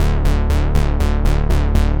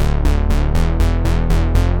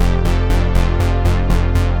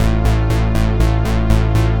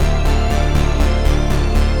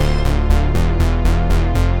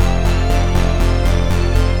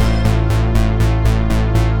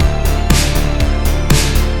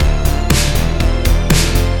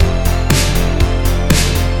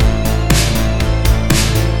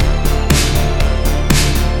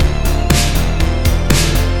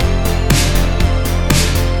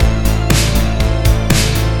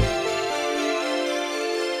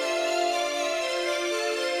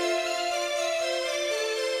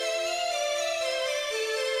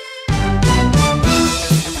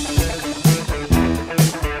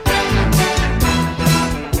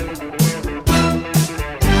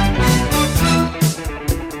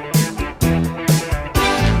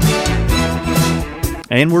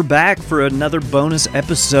And we're back for another bonus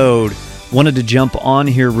episode. Wanted to jump on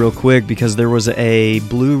here real quick because there was a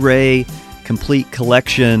Blu-ray complete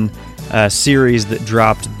collection series that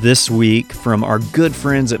dropped this week from our good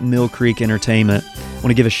friends at Mill Creek Entertainment. I want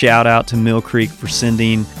to give a shout out to Mill Creek for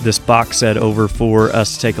sending this box set over for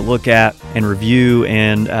us to take a look at and review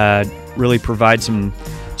and really provide some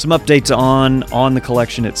updates on the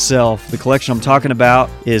collection itself. The collection I'm talking about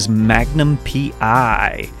is Magnum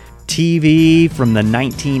P.I. TV from the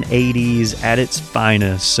 1980s at its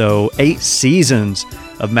finest. So 8 seasons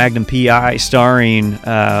of Magnum P.I. starring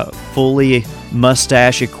fully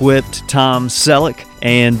mustache-equipped Tom Selleck.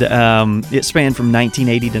 And it spanned from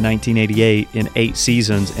 1980 to 1988 in 8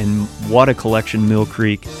 seasons. And what a collection Mill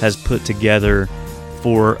Creek has put together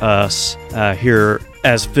for us here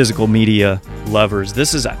as physical media lovers.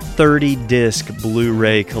 This is a 30-disc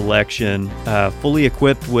Blu-ray collection, fully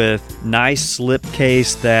equipped with nice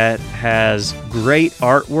slipcase that has great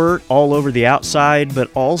artwork all over the outside, but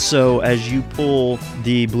also as you pull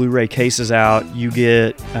the Blu-ray cases out, you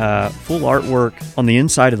get full artwork on the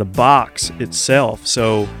inside of the box itself.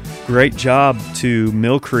 So great job to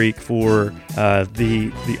Mill Creek for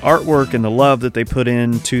the artwork and the love that they put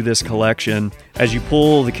into this collection. As you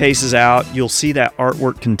pull the cases out, you'll see that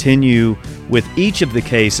artwork continue with each of the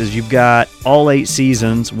cases. You've got all 8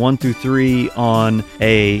 seasons, 1 through 3 on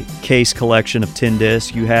a case collection of 10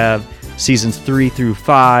 discs. You have seasons 3 through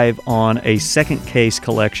 5 on a second case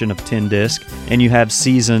collection of 10 discs. And you have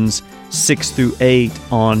seasons 6 through 8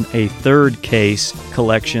 on a third case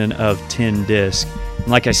collection of 10 discs.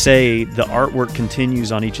 Like I say, the artwork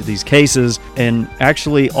continues on each of these cases and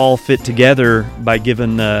actually all fit together by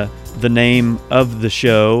giving the name of the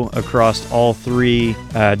show across all 3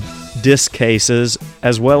 disc cases,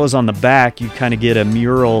 as well as on the back you kind of get a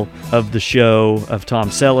mural of the show of Tom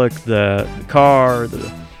Selleck, the car,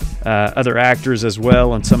 the other actors as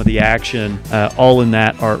well, and some of the action all in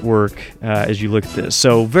that artwork as you look at this.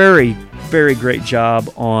 So very, very great job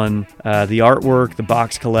on the artwork, the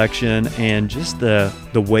box collection, and just the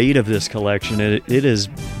weight of this collection. It is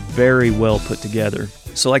very well put together.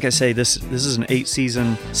 So like I say, this is an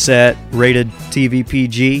 8-season set, rated TV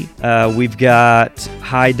PG. We've got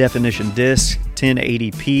high definition disc,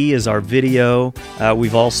 1080p is our video.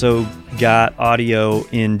 We've also got audio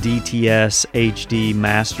in DTS HD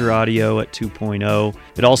Master Audio at 2.0.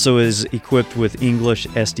 It also is equipped with English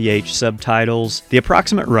SDH subtitles. The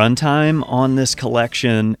approximate runtime on this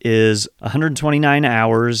collection is 129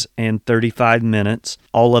 hours and 35 minutes,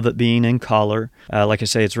 all of it being in color. Like I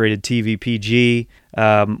say, it's rated TV PG.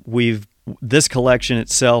 This collection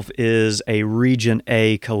itself is a Region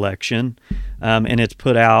A collection, and it's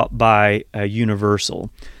put out by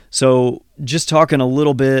Universal. So just talking a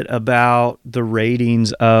little bit about the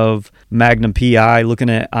ratings of Magnum P.I., looking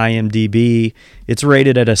at IMDb, it's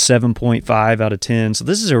rated at a 7.5 out of 10. So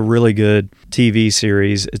this is a really good TV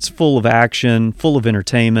series. It's full of action, full of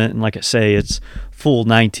entertainment, and like I say, it's full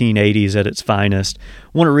 1980s at its finest.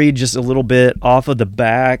 I want to read just a little bit off of the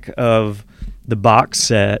back of the box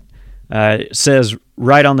set. It says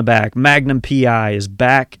right on the back, Magnum P.I. is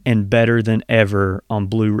back and better than ever on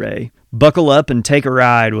Blu-ray. Buckle up and take a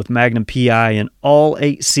ride with Magnum P.I. in all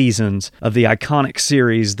 8 seasons of the iconic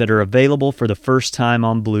series that are available for the first time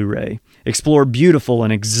on Blu-ray. Explore beautiful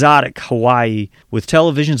and exotic Hawaii with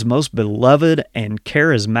television's most beloved and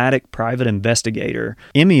charismatic private investigator,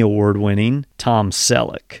 Emmy Award-winning Tom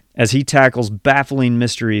Selleck, as he tackles baffling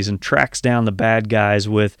mysteries and tracks down the bad guys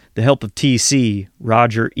with the help of TC,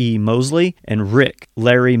 Roger E. Mosley, and Rick,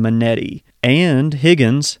 Larry Manetti, and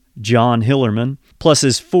Higgins, John Hillerman, plus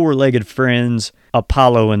his 4-legged friends,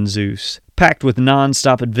 Apollo and Zeus. Packed with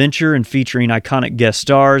non-stop adventure and featuring iconic guest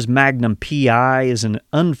stars, Magnum P.I. is an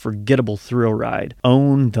unforgettable thrill ride.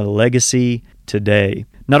 Own the legacy today.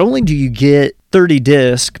 Not only do you get 30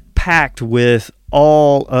 discs packed with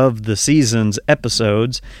all of the season's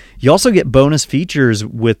episodes, you also get bonus features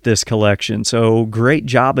with this collection. So great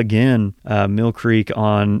job again, Mill Creek,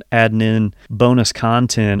 on adding in bonus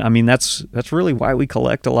content. I mean, that's really why we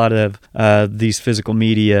collect a lot of these physical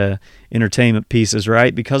media entertainment pieces,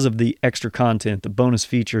 right? Because of the extra content, the bonus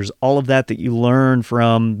features, all of that you learn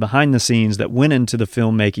from behind the scenes that went into the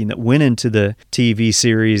filmmaking, that went into the TV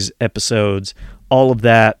series episodes, all of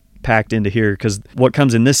that packed into here, because what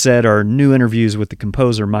comes in this set are new interviews with the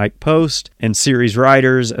composer Mike Post and series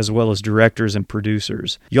writers, as well as directors and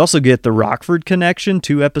producers. You also get the Rockford Connection,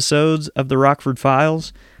 2 episodes of the Rockford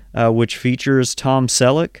Files, which features Tom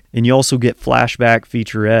Selleck, and you also get flashback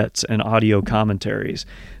featurettes and audio commentaries.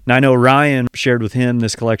 Now, I know Ryan shared with him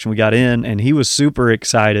this collection we got in, and he was super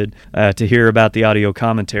excited to hear about the audio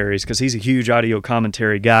commentaries because he's a huge audio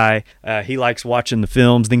commentary guy. He likes watching the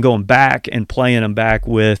films, then going back and playing them back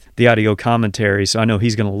with the audio commentary. So I know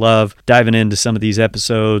he's going to love diving into some of these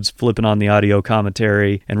episodes, flipping on the audio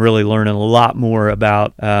commentary, and really learning a lot more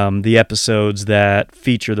about the episodes that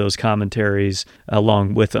feature those commentaries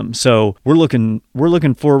along with them. So we're looking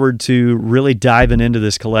forward to really diving into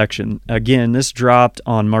this collection. Again, this dropped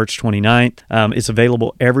on March 29th. It's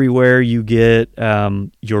available everywhere you get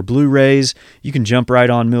your Blu-rays. You can jump right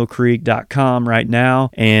on millcreek.com right now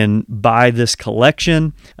and buy this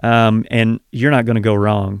collection, and you're not going to go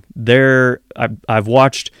wrong. I've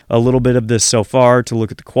watched a little bit of this so far to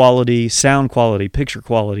look at the quality, sound quality, picture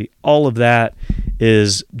quality. All of that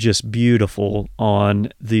is just beautiful on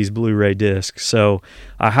these Blu-ray discs. So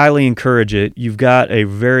I highly encourage it. You've got a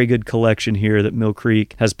very good collection here that Mill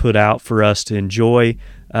Creek has put out for us to enjoy.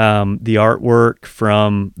 The artwork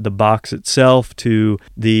from the box itself to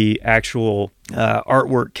the actual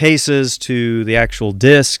artwork cases to the actual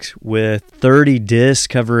discs with 30 discs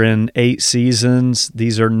covering 8 seasons.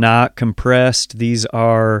 These are not compressed. These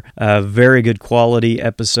are very good quality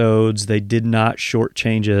episodes. They did not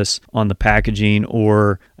shortchange us on the packaging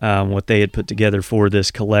or what they had put together for this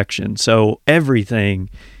collection. So everything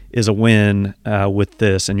is a win with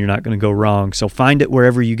this, and you're not going to go wrong. So find it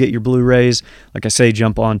wherever you get your Blu-rays. Like I say,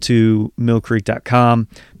 jump on to millcreek.com,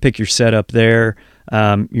 pick your setup there.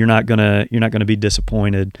 You're not gonna be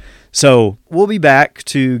disappointed. So we'll be back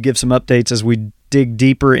to give some updates as we dig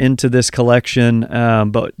deeper into this collection,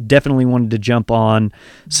 but definitely wanted to jump on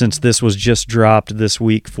since this was just dropped this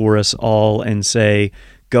week for us all and say,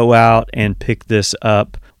 go out and pick this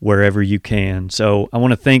up wherever you can. So I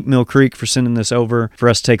want to thank Mill Creek for sending this over for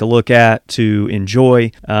us to take a look at, to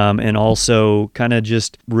enjoy, and also kind of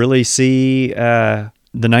just really see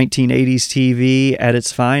the 1980s TV at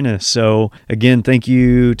its finest. So again, thank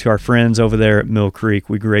you to our friends over there at Mill Creek.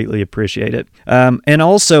 We greatly appreciate it. And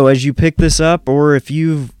also, as you pick this up, or if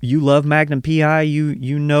you love Magnum PI,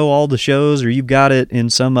 you know all the shows, or you've got it in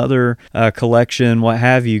some other collection, what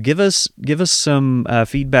have you, give us some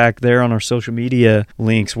feedback there on our social media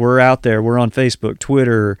links. We're out there. We're on Facebook,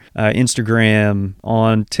 Twitter, Instagram,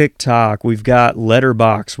 on TikTok. We've got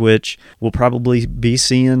Letterboxd, which we'll probably be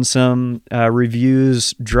seeing some reviews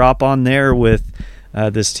drop on there with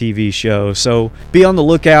this TV show. So be on the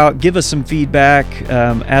lookout. Give us some feedback.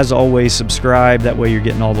 As always, subscribe. That way you're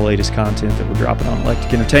getting all the latest content that we're dropping on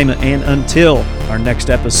Electric Entertainment. And until our next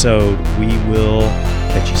episode, we will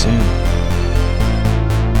catch you soon.